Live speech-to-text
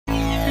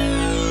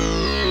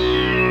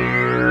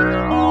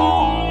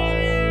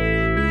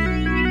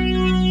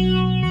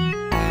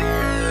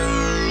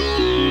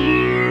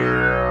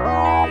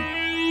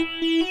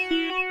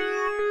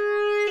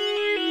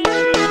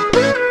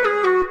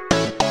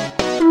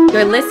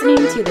You're listening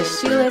to the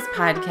Shoeless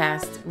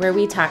podcast, where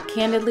we talk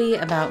candidly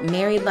about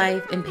married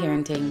life and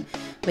parenting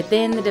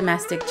within the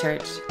domestic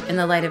church in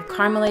the light of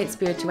Carmelite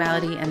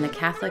spirituality and the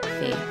Catholic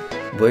faith.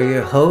 We're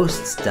your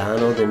hosts,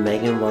 Donald and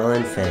Megan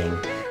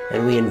Wallenfang,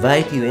 and we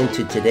invite you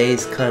into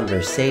today's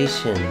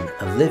conversation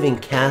of living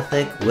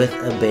Catholic with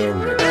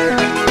abandon.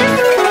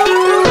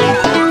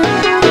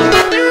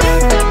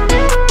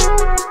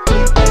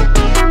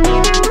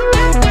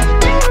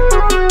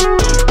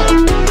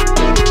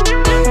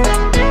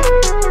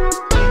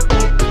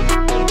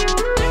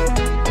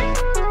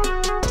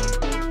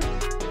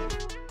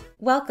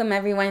 Welcome,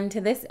 everyone, to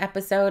this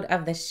episode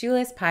of the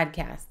Shoeless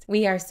podcast.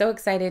 We are so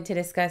excited to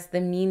discuss the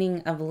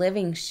meaning of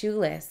living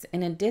shoeless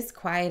in a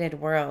disquieted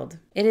world.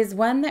 It is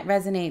one that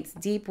resonates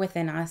deep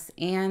within us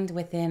and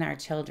within our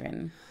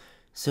children.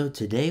 So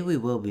today we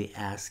will be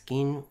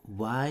asking,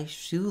 why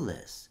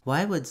shoeless?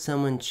 Why would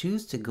someone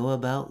choose to go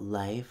about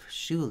life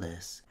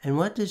shoeless? And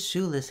what does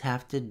shoeless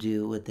have to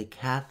do with the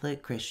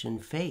Catholic Christian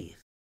faith?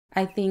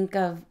 I think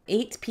of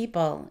 8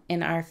 people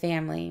in our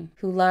family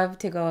who love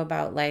to go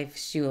about life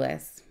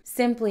shoeless,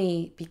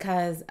 simply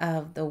because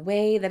of the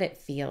way that it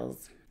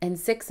feels. And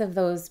 6 of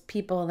those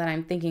people that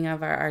I'm thinking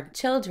of are our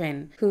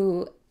children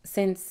who,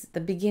 since the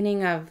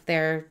beginning of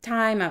their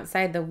time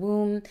outside the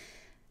womb,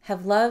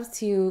 have loved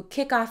to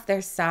kick off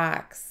their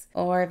socks.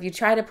 Or if you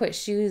try to put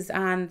shoes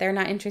on, they're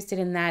not interested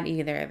in that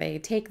either. They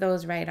take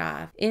those right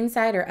off.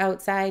 Inside or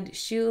outside,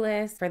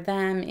 shoeless for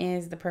them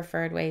is the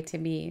preferred way to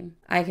be.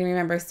 I can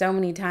remember so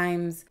many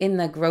times in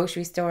the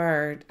grocery store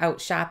or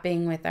out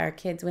shopping with our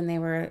kids when they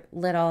were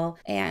little,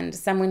 and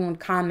someone would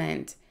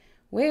comment,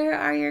 "Where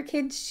are your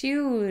kids'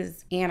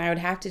 shoes?" And I would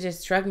have to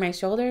just shrug my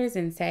shoulders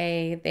and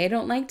say, they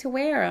don't like to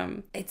wear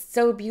them. It's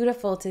so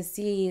beautiful to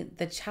see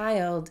the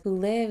child who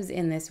lives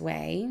in this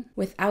way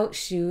without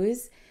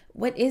shoes.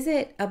 What is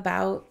it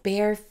about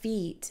bare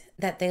feet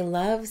that they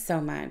love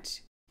so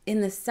much?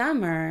 In the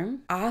summer,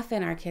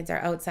 often our kids are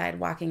outside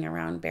walking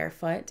around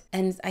barefoot,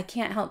 and I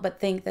can't help but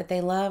think that they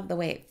love the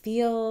way it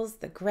feels,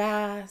 the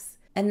grass.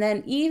 And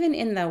then even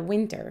in the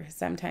winter,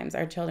 sometimes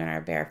our children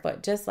are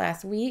barefoot. Just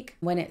last week,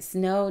 when it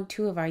snowed,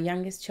 2 of our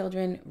youngest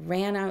children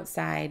ran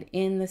outside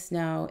in the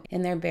snow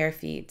in their bare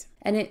feet.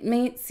 And it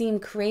may seem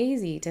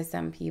crazy to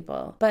some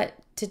people, but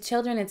to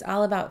children, it's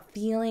all about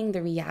feeling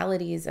the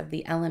realities of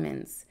the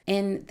elements.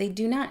 And they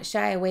do not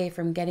shy away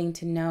from getting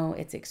to know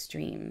its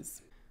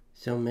extremes.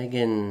 So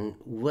Megan,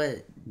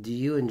 what do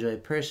you enjoy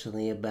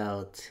personally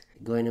about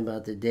going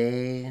about the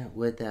day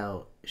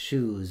without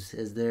shoes?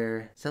 Is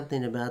there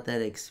something about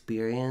that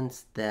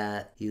experience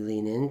that you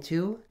lean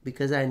into?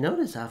 Because I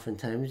notice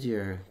oftentimes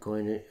you're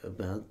going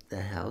about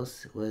the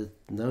house with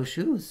no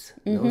shoes,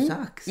 no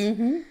socks.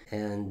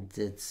 And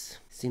it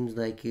seems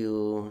like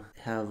you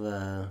have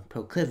a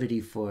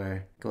proclivity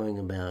for going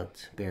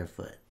about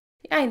barefoot.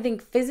 Yeah, I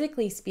think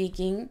physically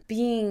speaking,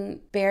 being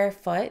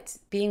barefoot,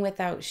 being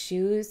without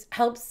shoes,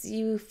 helps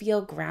you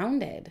feel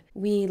grounded.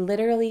 We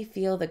literally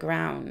feel the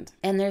ground.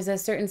 And there's a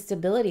certain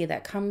stability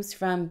that comes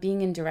from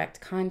being in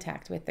direct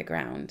contact with the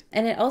ground.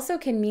 And it also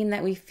can mean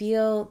that we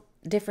feel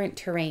different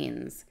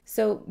terrains.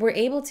 So we're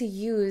able to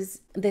use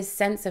this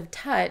sense of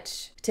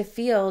touch to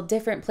feel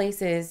different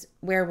places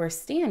where we're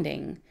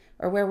standing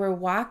or where we're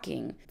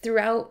walking.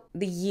 Throughout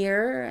the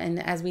year and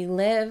as we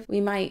live,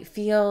 we might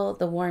feel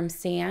the warm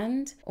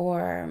sand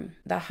or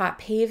the hot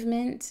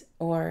pavement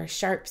or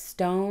sharp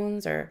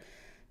stones or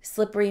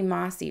slippery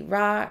mossy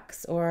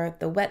rocks or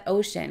the wet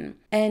ocean.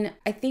 And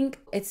I think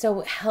it's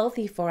so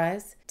healthy for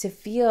us to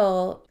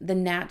feel the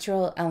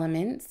natural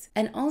elements.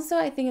 And also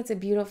I think it's a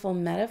beautiful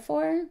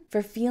metaphor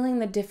for feeling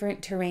the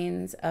different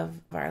terrains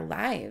of our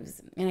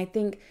lives. And I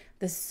think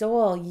the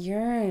soul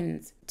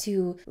yearns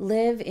to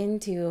live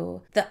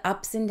into the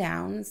ups and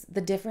downs, the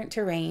different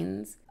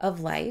terrains of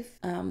life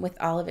with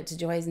all of its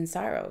joys and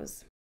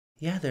sorrows.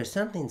 Yeah, there's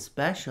something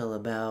special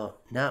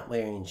about not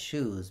wearing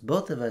shoes.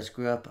 Both of us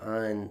grew up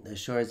on the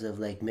shores of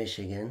Lake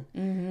Michigan.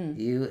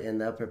 You in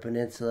the Upper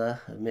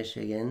Peninsula of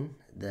Michigan,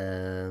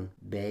 the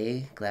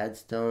Bay,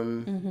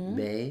 Gladstone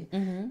Bay,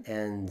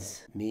 and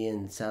me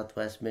in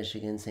Southwest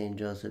Michigan, St.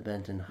 Joseph,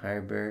 Benton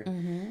Harbor.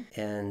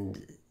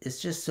 And it's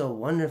just so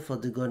wonderful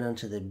to go down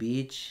to the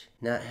beach,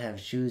 not have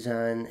shoes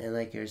on, and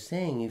like you're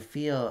saying, you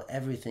feel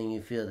everything.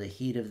 You feel the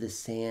heat of the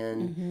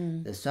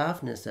sand, the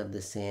softness of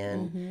the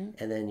sand,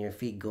 and then your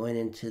feet going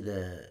into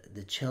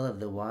the chill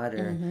of the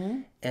water,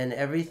 and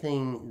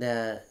everything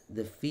that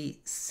the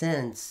feet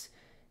sense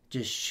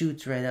just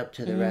shoots right up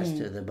to the rest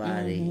of the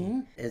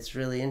body. It's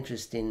really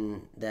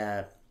interesting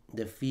that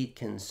the feet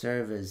can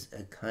serve as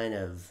a kind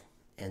of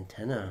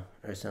antenna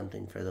or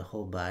something for the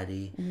whole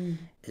body.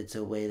 It's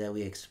a way that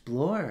we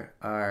explore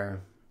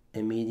our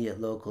immediate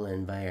local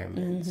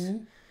environments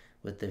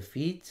with the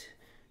feet,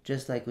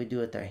 just like we do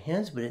with our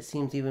hands. But it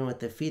seems even with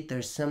the feet,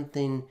 there's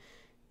something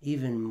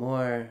even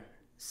more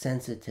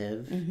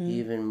sensitive,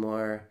 even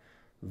more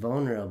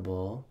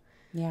vulnerable.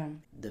 Yeah.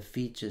 The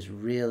feet just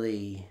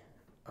really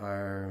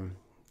are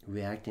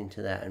reacting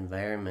to that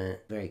environment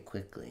very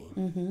quickly.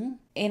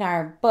 In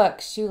our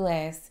book,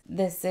 Shoeless,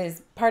 this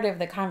is part of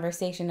the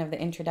conversation of the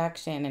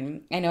introduction.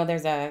 And I know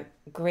there's a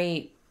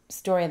great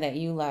story that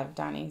you love,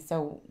 Donnie.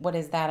 So what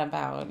is that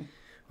about?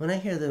 When I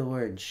hear the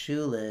word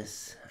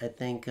shoeless, I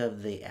think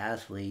of the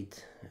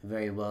athlete,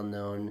 very well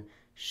known,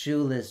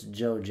 Shoeless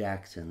Joe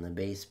Jackson, the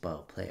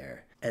baseball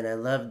player. And I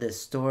love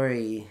this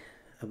story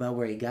about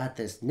where he got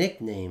this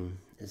nickname.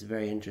 It's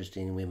very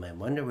interesting. We might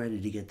wonder, where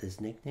did he get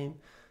this nickname?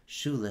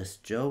 Shoeless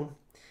Joe.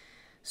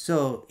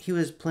 So he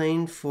was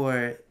playing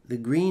for the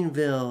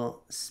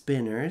Greenville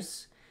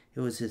Spinners.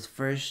 It was his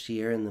first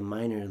year in the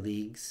minor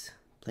leagues,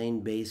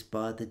 playing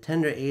baseball at the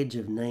tender age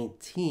of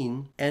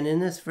 19. And in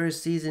this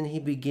first season, he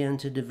began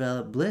to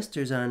develop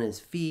blisters on his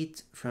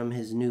feet from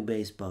his new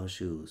baseball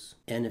shoes.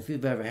 And if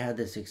you've ever had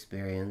this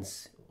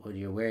experience, when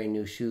you're wearing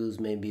new shoes,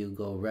 maybe you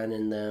go run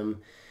in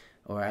them,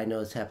 or I know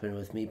it's happened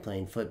with me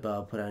playing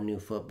football, put on new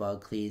football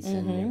cleats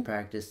and you're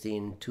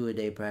practicing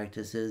 2-a-day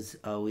practices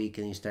all week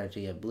and you start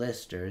to get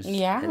blisters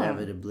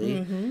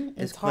inevitably.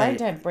 It's hard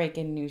to break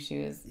in new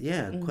shoes.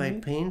 Yeah,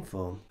 quite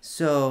painful.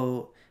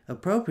 So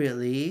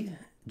appropriately,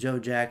 Joe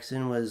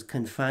Jackson was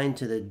confined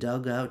to the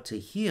dugout to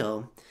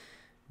heal,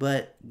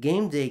 but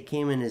game day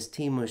came and his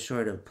team was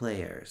short of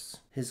players.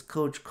 His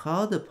coach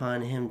called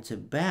upon him to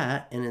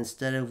bat, and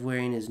instead of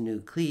wearing his new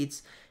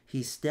cleats,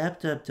 he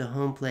stepped up to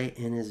home plate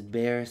in his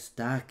bare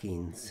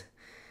stockings.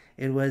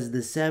 It was the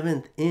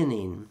 7th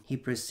inning. He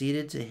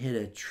proceeded to hit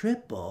a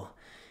triple,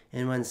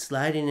 and when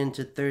sliding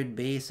into third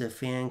base, a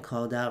fan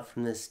called out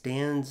from the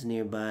stands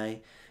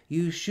nearby,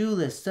 "You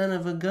shoeless son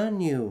of a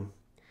gun, you!"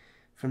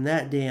 From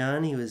that day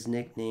on, he was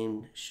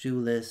nicknamed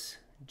Shoeless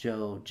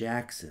Joe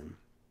Jackson.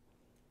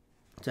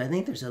 So I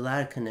think there's a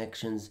lot of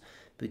connections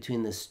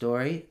between the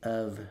story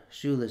of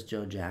Shoeless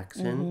Joe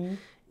Jackson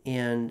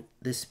and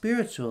the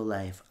spiritual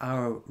life,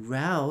 our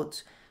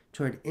route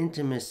toward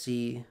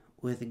intimacy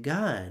with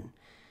God.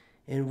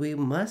 And we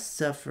must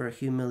suffer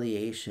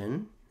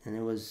humiliation. And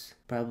it was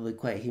probably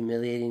quite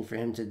humiliating for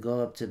him to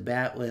go up to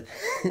bat with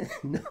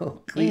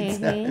no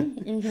cleats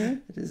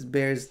on, just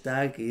bare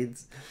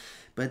stockings.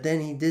 But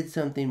then he did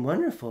something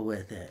wonderful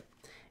with it.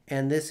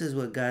 And this is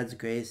what God's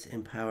grace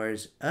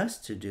empowers us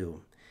to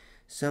do.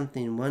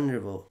 Something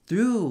wonderful.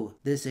 Through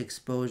this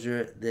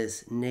exposure,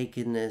 this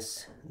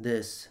nakedness,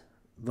 this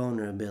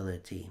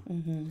vulnerability.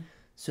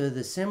 So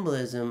the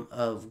symbolism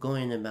of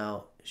going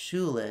about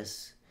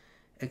shoeless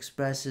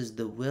expresses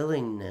the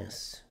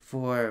willingness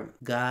for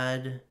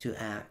God to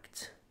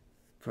act,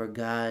 for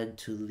God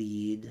to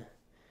lead,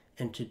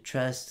 and to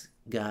trust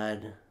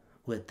God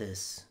with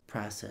this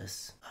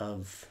process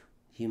of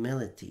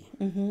humility.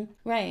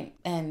 Right.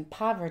 And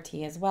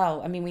poverty as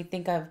well. I mean, we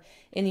think of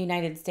in the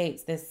United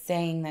States this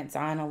saying that's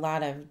on a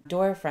lot of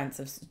door fronts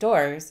of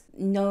stores: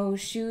 no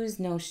shoes,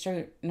 no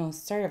shirt, no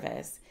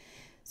service.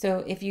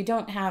 So if you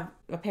don't have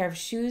a pair of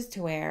shoes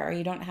to wear or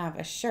you don't have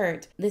a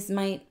shirt, this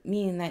might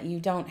mean that you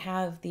don't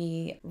have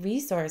the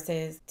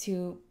resources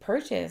to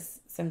purchase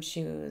some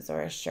shoes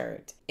or a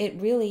shirt. It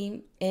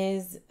really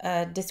is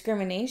a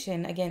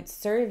discrimination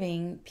against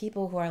serving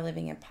people who are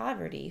living in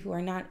poverty, who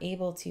are not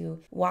able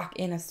to walk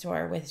in a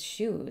store with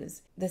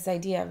shoes. This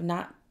idea of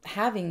not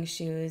having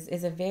shoes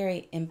is a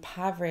very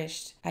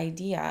impoverished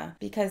idea,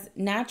 because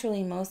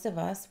naturally most of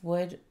us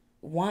would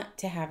want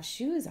to have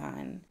shoes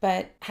on,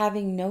 but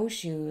having no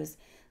shoes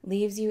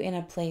leaves you in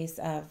a place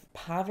of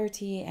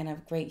poverty and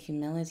of great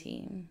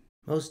humility.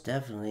 Most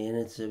definitely, and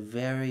it's a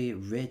very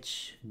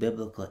rich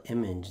biblical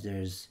image.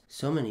 There's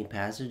so many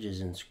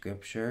passages in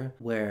Scripture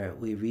where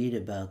we read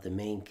about the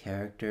main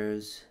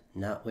characters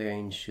not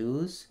wearing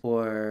shoes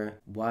or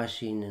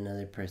washing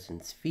another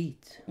person's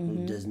feet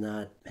who does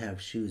not have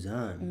shoes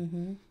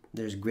on.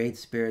 There's great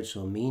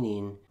spiritual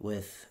meaning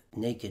with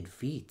naked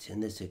feet in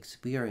this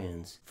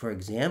experience. For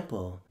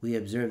example, we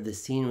observe the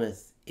scene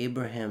with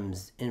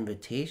Abraham's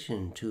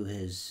invitation to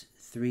his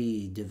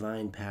 3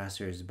 divine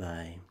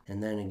passers-by,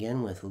 and then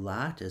again with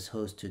Lot as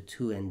host to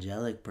 2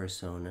 angelic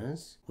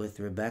personas, with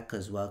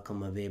Rebekah's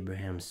welcome of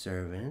Abraham's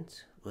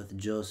servant, with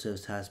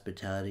Joseph's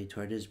hospitality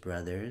toward his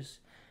brothers,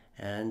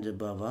 and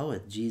above all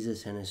with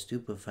Jesus and his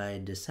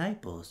stupefied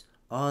disciples.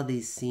 All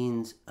these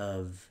scenes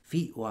of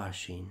feet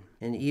washing.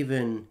 And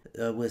even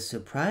with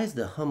surprise,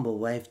 the humble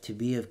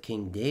wife-to-be of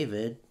King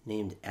David,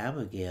 named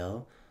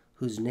Abigail,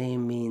 whose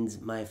name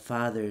means my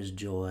father's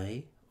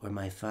joy, or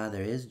my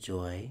father is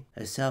joy,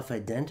 a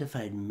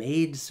self-identified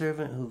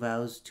maid-servant who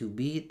vows to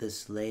be the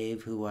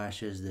slave who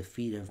washes the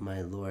feet of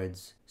my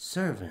Lord's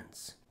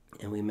servants.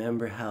 And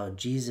remember how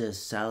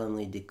Jesus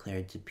solemnly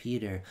declared to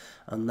Peter,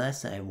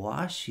 "Unless I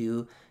wash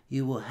you,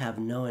 you will have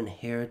no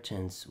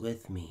inheritance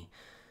with me."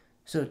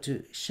 So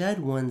to shed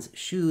one's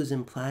shoes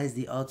implies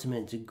the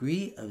ultimate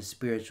degree of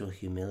spiritual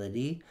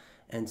humility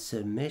and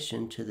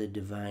submission to the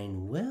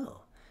divine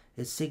will.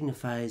 It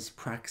signifies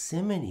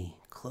proximity,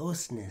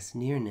 closeness,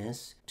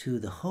 nearness to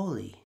the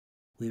holy.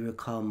 We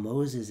recall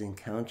Moses'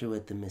 encounter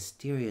with the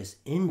mysterious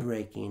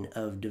inbreaking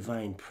of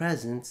divine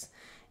presence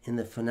in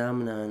the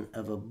phenomenon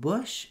of a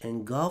bush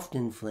engulfed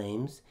in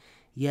flames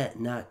yet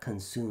not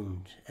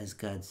consumed, as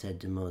God said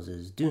to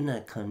Moses. Do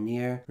not come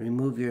near.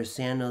 Remove your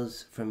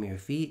sandals from your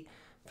feet,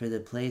 for the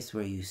place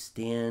where you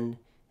stand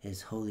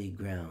is holy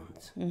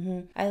ground.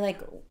 I like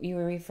you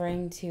were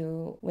referring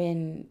to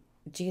when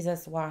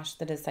Jesus washed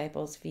the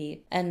disciples'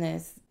 feet and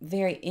this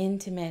very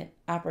intimate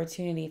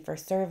opportunity for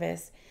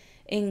service,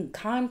 in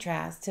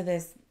contrast to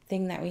this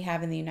thing that we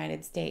have in the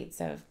United States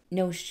of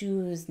no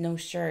shoes, no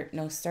shirt,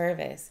 no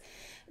service.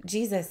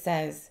 Jesus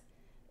says,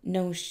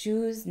 no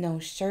shoes, no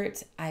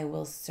shirt, I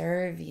will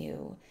serve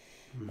you.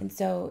 And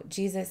so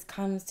Jesus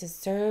comes to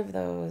serve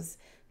those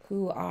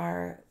who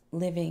are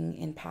living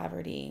in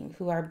poverty,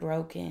 who are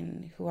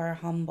broken, who are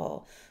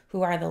humble,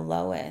 who are the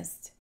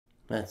lowest.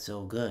 That's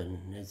so good.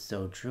 It's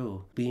so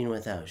true. Being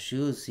without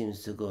shoes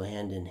seems to go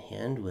hand in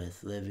hand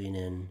with living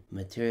in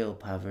material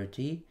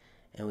poverty,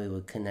 and we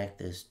would connect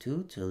this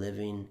too to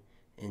living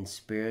in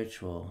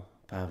spiritual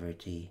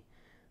poverty.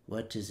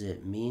 What does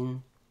it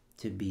mean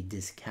to be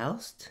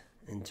discalced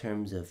in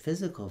terms of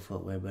physical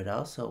footwear, but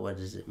also what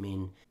does it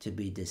mean to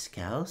be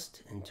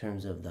discalced in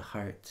terms of the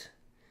heart?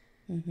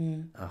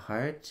 A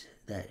heart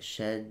that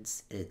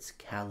sheds its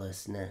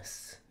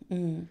callousness.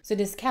 So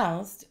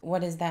discalced,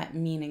 what does that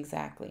mean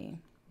exactly?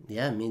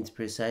 Yeah, it means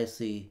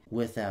precisely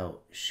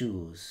without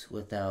shoes,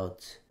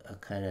 without a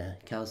kind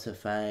of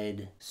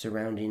calcified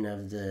surrounding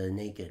of the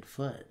naked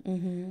foot.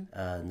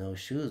 No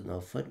shoes, no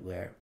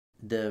footwear.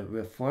 The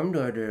Reformed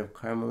Order of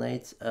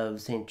Carmelites of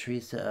St.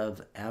 Teresa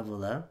of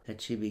Avila, that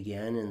she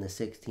began in the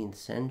 16th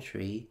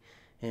century,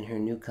 in her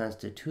new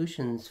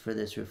constitutions for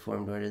this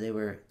Reformed Order, they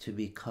were to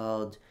be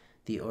called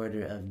the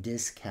Order of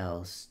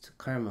Discalced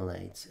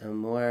Carmelites, a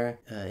more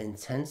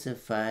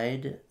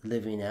intensified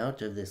living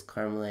out of this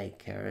Carmelite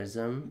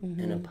charism,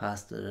 an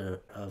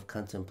apostolate of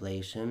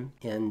contemplation.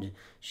 And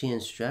she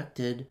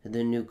instructed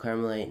the new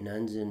Carmelite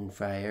nuns and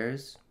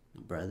friars,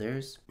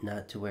 brothers,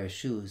 not to wear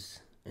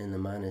shoes in the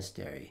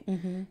monastery.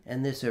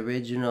 And this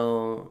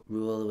original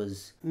rule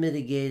was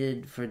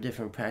mitigated for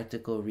different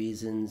practical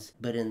reasons,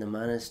 but in the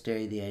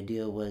monastery the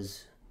idea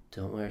was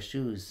don't wear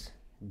shoes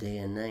day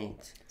and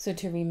night. So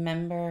to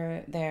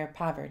remember their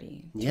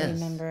poverty, to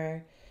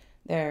remember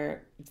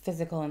their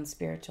physical and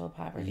spiritual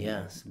poverty.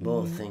 Yes,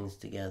 both things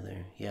together.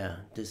 Yeah,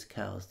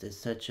 discalced is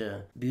such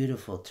a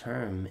beautiful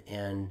term,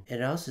 and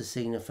it also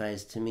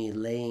signifies to me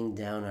laying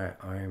down our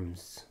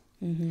arms,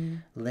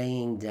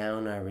 laying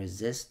down our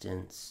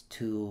resistance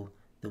to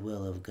the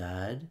will of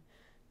God,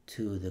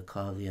 to the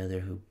call of the other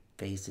who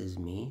faces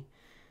me,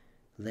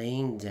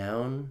 laying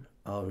down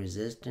all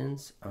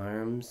resistance,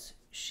 arms,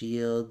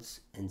 shields,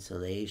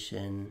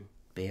 insulation,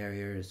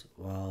 barriers,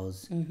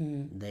 walls,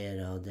 lay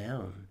it all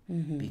down,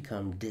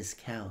 become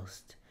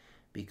discalced,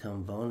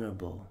 become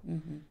vulnerable,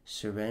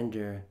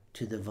 surrender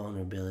to the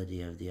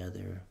vulnerability of the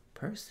other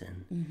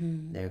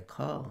person, their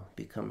call,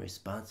 become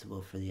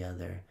responsible for the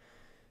other.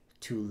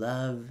 To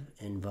love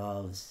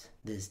involves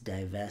this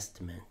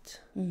divestment,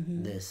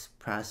 this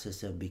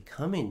process of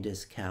becoming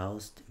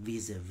discalced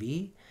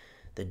vis-a-vis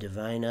the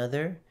divine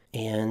other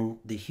and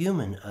the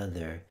human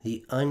other,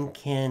 the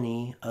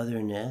uncanny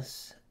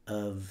otherness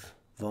of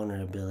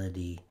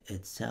vulnerability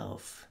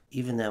itself.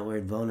 Even that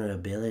word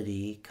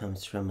vulnerability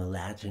comes from a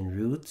Latin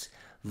root,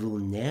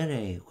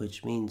 vulnere,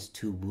 which means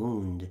to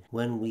wound.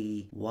 When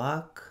we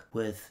walk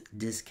with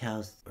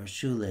discalced or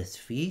shoeless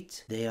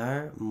feet, they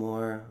are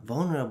more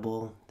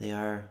vulnerable, they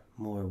are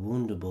more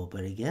woundable.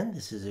 But again,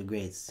 this is a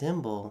great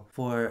symbol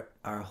for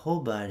our whole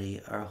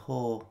body, our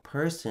whole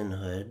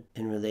personhood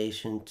in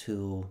relation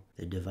to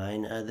the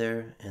divine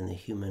other and the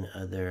human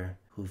other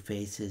who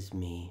faces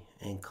me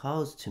and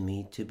calls to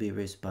me to be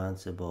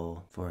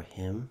responsible for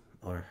him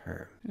or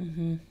her.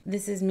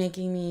 This is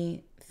making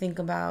me think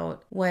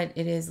about what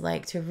it is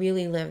like to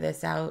really live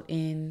this out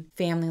in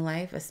family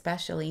life,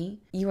 especially.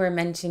 You were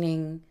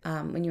mentioning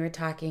when you were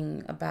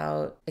talking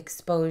about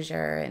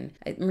exposure, and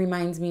it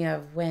reminds me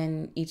of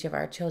when each of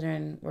our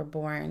children were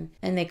born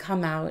and they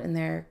come out and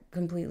they're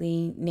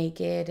completely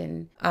naked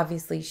and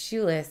obviously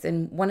shoeless.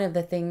 And one of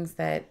the things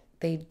that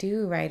they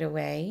do right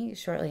away,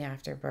 shortly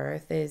after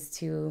birth, is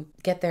to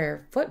get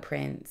their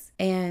footprints.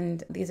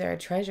 And these are a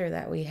treasure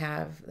that we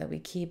have, that we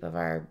keep, of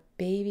our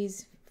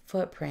baby's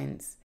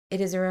footprints. It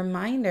is a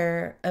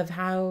reminder of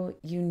how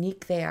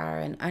unique they are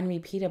and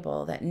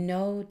unrepeatable, that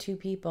no two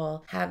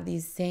people have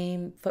these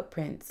same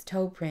footprints,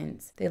 toe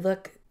prints. They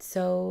look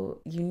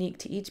so unique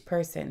to each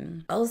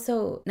person.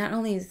 Also, not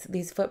only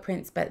these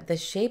footprints, but the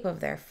shape of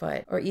their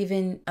foot, or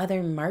even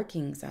other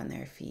markings on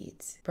their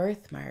feet,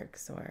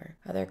 birthmarks or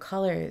other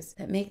colors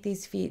that make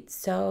these feet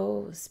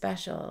so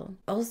special.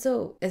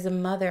 Also, as a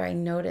mother, I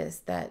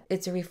noticed that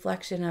it's a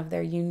reflection of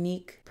their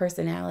unique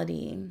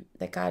personality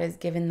that God has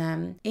given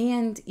them,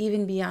 and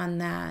even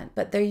beyond that,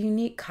 but their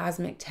unique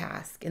cosmic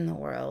task in the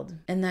world,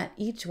 and that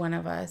each one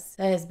of us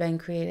that has been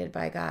created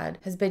by God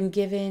has been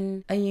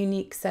given a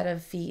unique set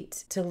of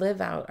feet to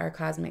live out our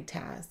cosmic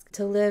task,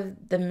 to live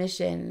the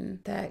mission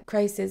that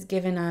Christ has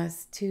given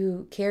us,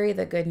 to carry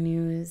the good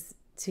news,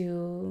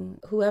 to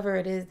whoever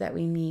it is that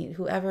we meet,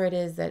 whoever it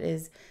is that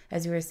is,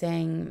 as you were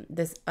saying,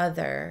 this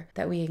other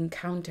that we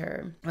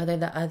encounter, whether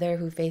the other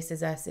who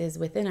faces us is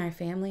within our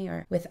family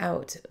or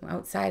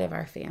outside of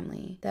our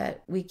family,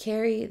 that we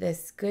carry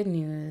this good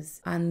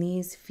news on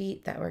these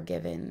feet that were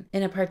given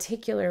in a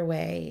particular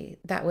way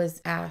that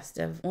was asked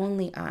of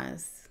only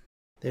us.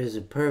 There's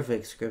a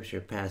perfect scripture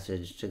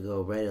passage to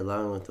go right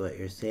along with what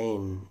you're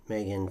saying,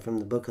 Megan, from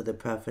the book of the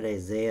prophet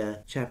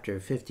Isaiah, chapter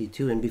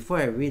 52. And before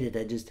I read it,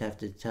 I just have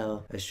to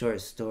tell a short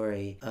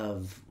story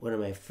of one of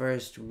my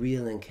first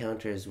real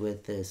encounters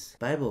with this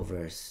Bible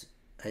verse.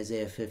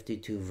 Isaiah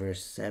 52,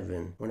 verse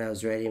 7. When I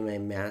was writing my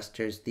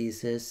master's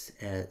thesis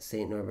at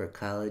St. Norbert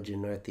College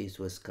in Northeast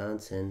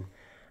Wisconsin,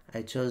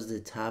 I chose the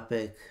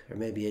topic, or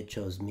maybe it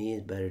chose me,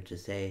 it's better to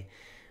say,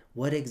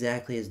 what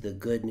exactly is the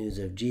good news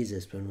of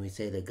Jesus? When we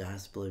say the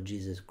gospel of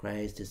Jesus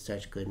Christ is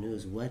such good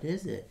news, what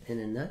is it in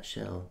a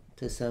nutshell,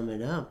 to sum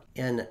it up?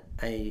 And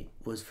I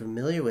was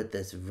familiar with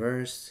this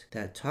verse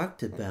that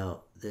talked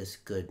about this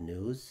good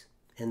news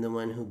and the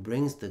one who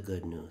brings the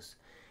good news.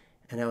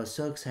 And I was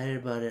so excited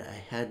about it,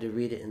 I had to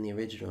read it in the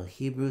original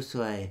Hebrew,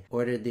 so I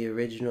ordered the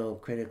original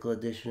critical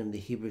edition of the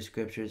Hebrew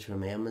Scriptures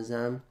from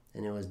Amazon,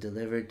 and it was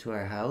delivered to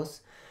our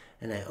house.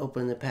 And I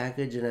opened the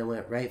package and I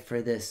went right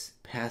for this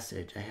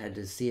passage. I had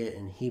to see it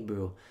in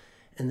Hebrew.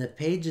 And the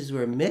pages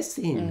were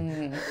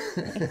missing.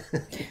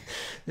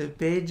 The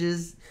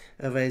pages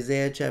of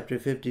Isaiah chapter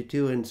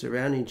 52 and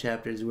surrounding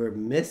chapters were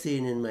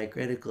missing in my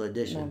critical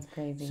edition. That's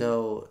crazy.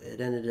 So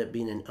it ended up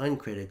being an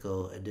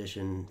uncritical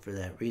edition for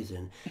that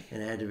reason.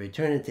 And I had to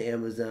return it to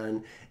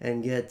Amazon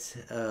and get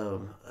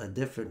a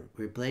different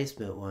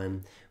replacement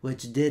one,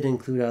 which did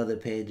include all the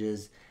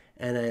pages.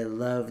 And I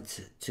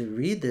loved to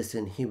read this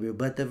in Hebrew,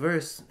 but the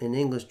verse in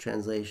English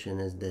translation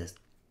is this: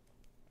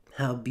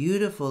 how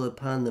beautiful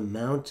upon the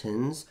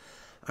mountains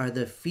are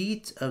the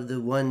feet of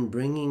the one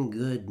bringing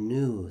good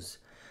news,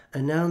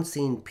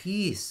 announcing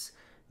peace,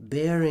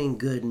 bearing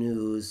good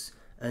news,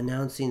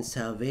 announcing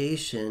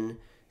salvation,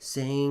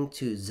 saying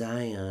to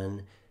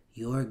Zion,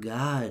 your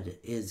God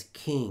is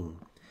King.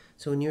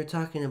 So when you're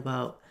talking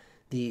about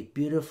the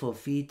beautiful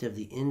feet of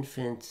the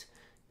infant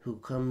who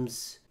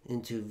comes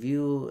into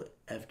view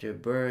after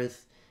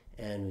birth,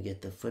 and we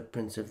get the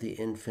footprints of the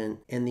infant.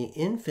 And the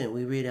infant,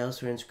 we read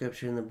elsewhere in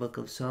Scripture in the book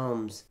of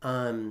Psalms,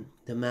 on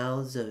the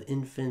mouths of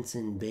infants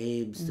and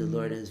babes, the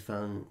Lord has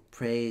found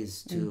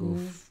praise to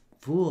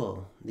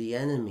fool the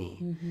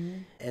enemy.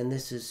 And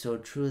this is so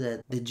true,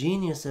 that the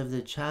genius of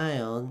the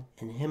child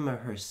in him or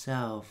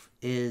herself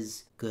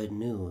is good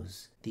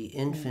news. The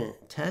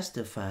infant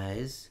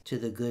testifies to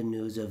the good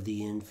news of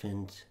the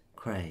infant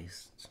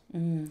Christ.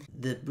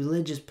 The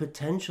religious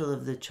potential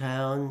of the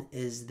child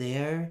is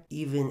there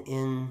even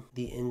in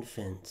the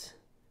infant.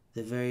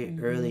 The very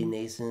early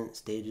nascent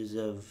stages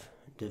of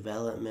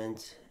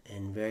development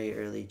and very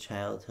early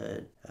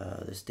childhood,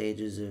 the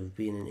stages of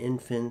being an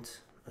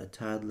infant, a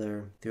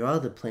toddler, through all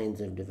the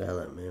planes of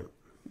development.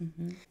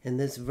 And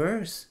this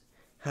verse,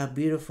 how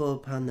beautiful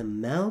upon the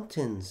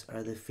mountains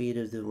are the feet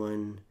of the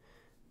one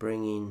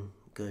bringing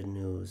good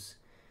news.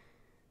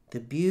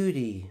 The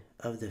beauty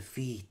of the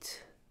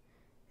feet.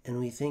 And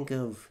we think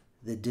of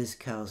the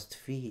discalced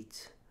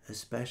feet,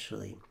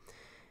 especially.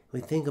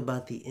 We think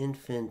about the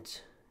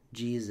infant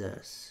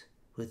Jesus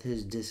with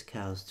his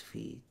discalced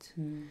feet.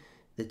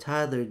 The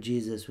toddler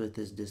Jesus with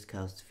his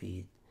discalced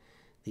feet.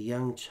 The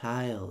young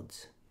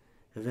child,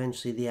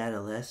 eventually the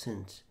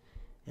adolescent,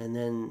 and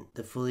then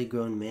the fully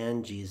grown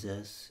man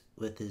Jesus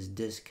with his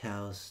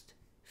discalced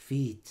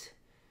feet.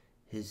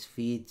 His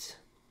feet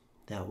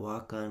that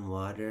walk on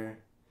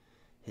water.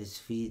 His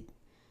feet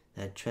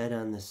that tread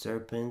on the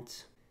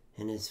serpent.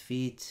 And his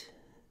feet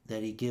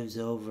that he gives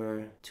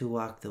over to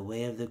walk the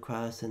way of the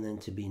cross and then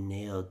to be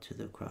nailed to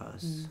the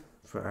cross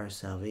for our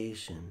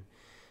salvation.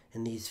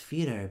 And these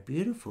feet are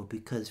beautiful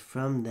because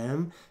from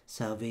them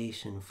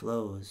salvation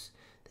flows.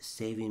 The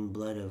saving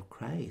blood of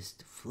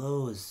Christ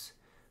flows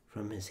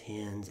from his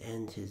hands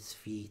and his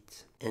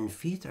feet. And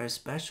feet are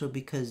special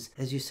because,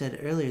 as you said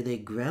earlier, they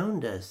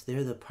ground us.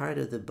 They're the part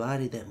of the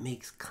body that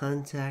makes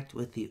contact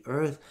with the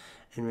earth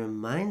and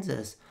reminds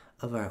us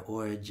of our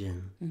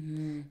origin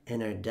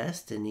and our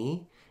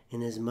destiny,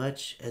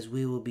 inasmuch as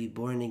we will be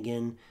born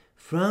again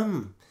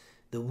from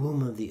the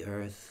womb of the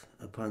earth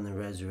upon the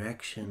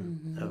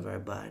resurrection of our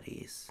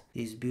bodies.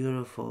 These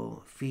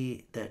beautiful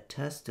feet that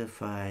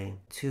testify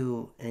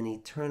to an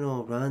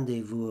eternal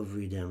rendezvous of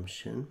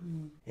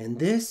redemption. And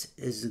this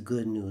is the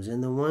good news.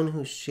 And the one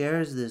who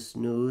shares this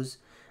news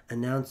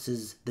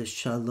announces the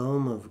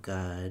shalom of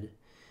God,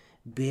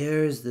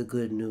 bears the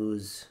good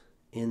news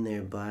in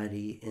their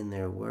body, in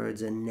their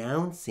words,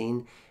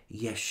 announcing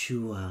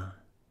Yeshua.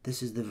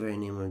 This is the very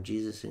name of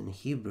Jesus. In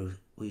Hebrew,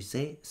 we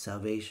say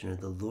salvation, or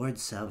the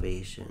Lord's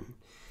salvation,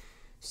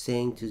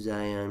 saying to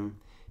Zion,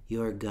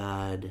 your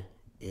God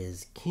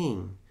is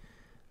King.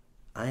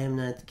 I am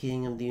not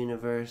King of the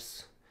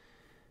universe.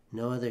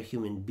 No other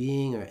human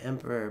being or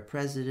emperor or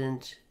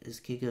president is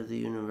King of the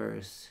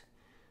universe.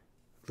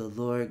 The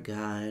Lord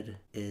God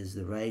is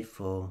the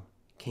rightful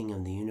King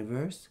of the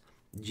universe.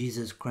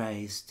 Jesus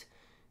Christ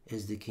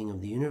is the King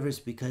of the universe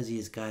because he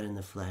is God in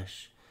the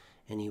flesh.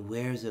 And he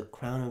wears a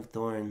crown of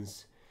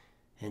thorns,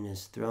 and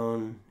his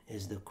throne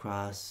is the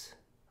cross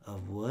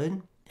of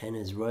wood, and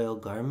his royal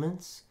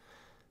garments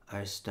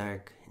are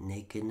stark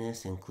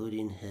nakedness,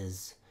 including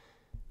his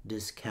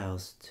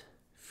discalced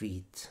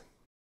feet.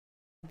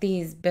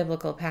 These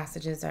biblical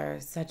passages are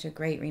such a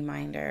great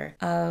reminder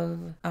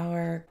of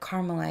our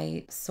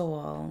Carmelite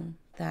soul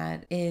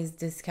that is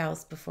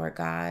discalced before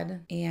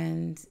God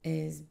and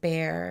is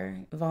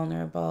bare,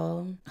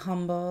 vulnerable,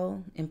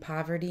 humble, in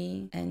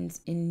poverty, and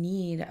in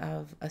need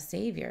of a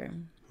Savior,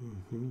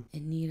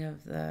 in need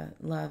of the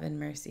love and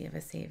mercy of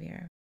a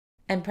Savior.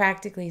 And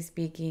practically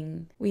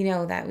speaking, we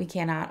know that we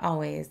cannot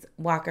always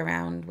walk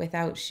around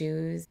without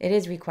shoes. It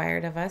is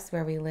required of us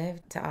where we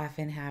live to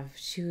often have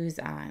shoes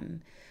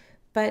on.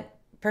 But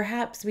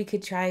perhaps we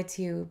could try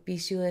to be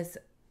shoeless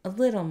a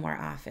little more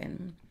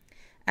often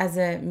as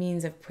a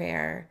means of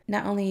prayer,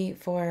 not only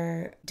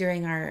for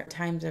during our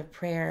times of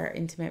prayer,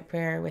 intimate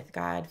prayer with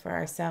God for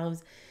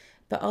ourselves,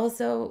 but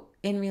also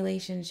in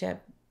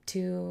relationship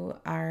to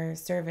our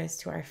service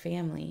to our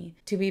family,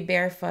 to be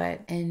barefoot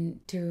and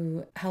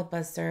to help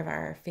us serve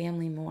our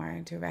family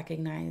more, to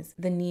recognize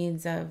the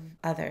needs of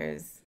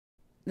others.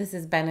 This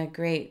has been a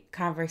great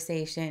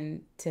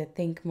conversation to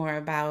think more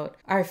about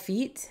our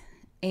feet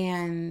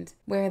and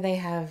where they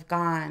have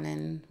gone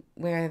and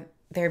where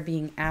they're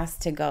being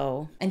asked to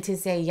go, and to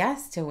say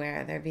yes to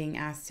where they're being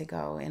asked to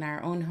go in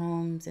our own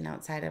homes and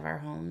outside of our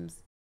homes.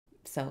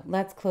 So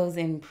let's close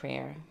in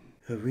prayer.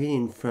 A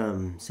reading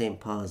from St.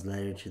 Paul's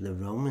letter to the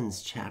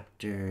Romans,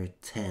 chapter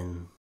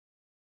 10.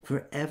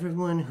 For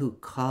everyone who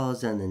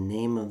calls on the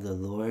name of the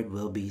Lord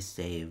will be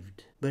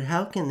saved. But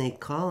how can they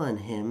call on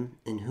him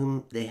in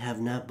whom they have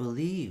not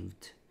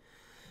believed?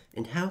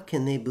 And how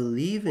can they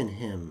believe in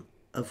him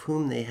of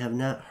whom they have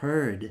not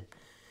heard?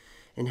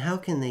 And how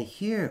can they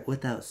hear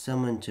without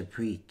someone to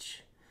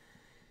preach?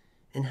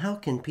 And how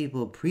can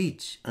people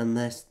preach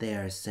unless they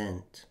are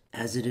sent?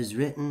 As it is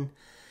written,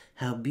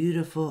 how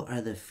beautiful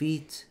are the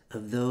feet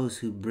of those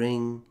who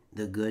bring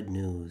the good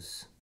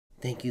news.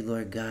 Thank you,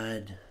 Lord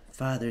God,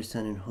 Father,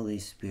 Son, and Holy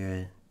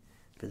Spirit,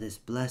 for this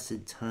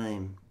blessed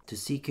time to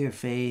seek your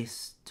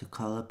face, to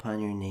call upon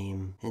your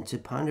name, and to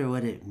ponder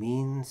what it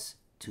means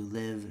to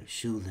live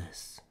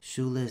shoeless.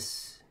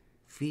 Shoeless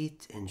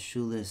feet and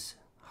shoeless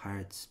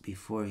hearts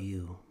before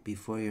you,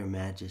 before your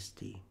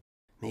majesty.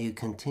 May you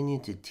continue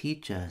to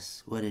teach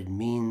us what it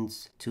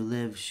means to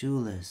live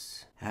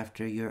shoeless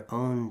after your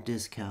own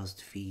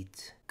discalced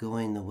feet,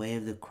 going the way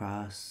of the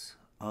cross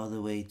all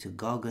the way to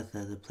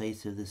Golgotha, the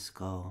place of the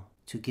skull,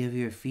 to give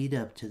your feet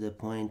up to the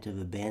point of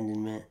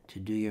abandonment to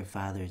do your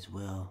Father's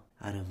will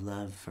out of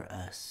love for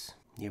us,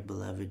 your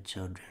beloved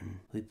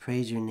children. We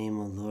praise your name,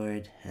 O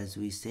Lord, as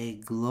we say,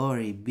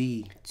 glory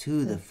be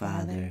to the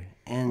Father,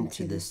 and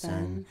to the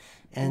Son,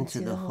 and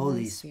to the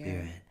Holy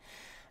Spirit,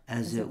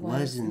 as it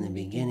was in the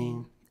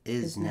beginning,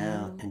 is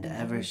now, and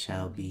ever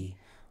shall be,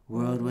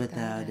 world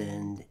without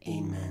end.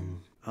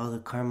 Amen. All the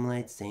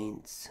Carmelite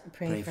saints,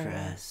 pray for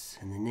us.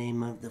 In the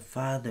name of the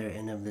Father,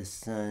 and of the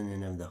Son,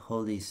 and of the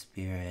Holy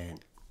Spirit.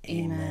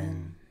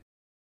 Amen.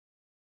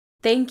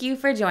 Thank you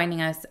for joining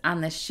us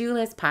on the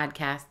Shoeless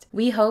podcast.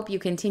 We hope you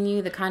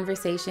continue the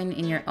conversation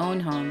in your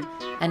own home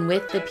and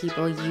with the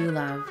people you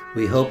love.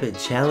 We hope it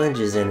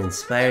challenges and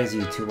inspires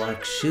you to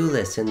walk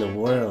shoeless in the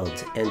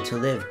world and to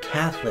live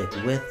Catholic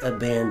with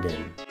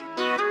abandon.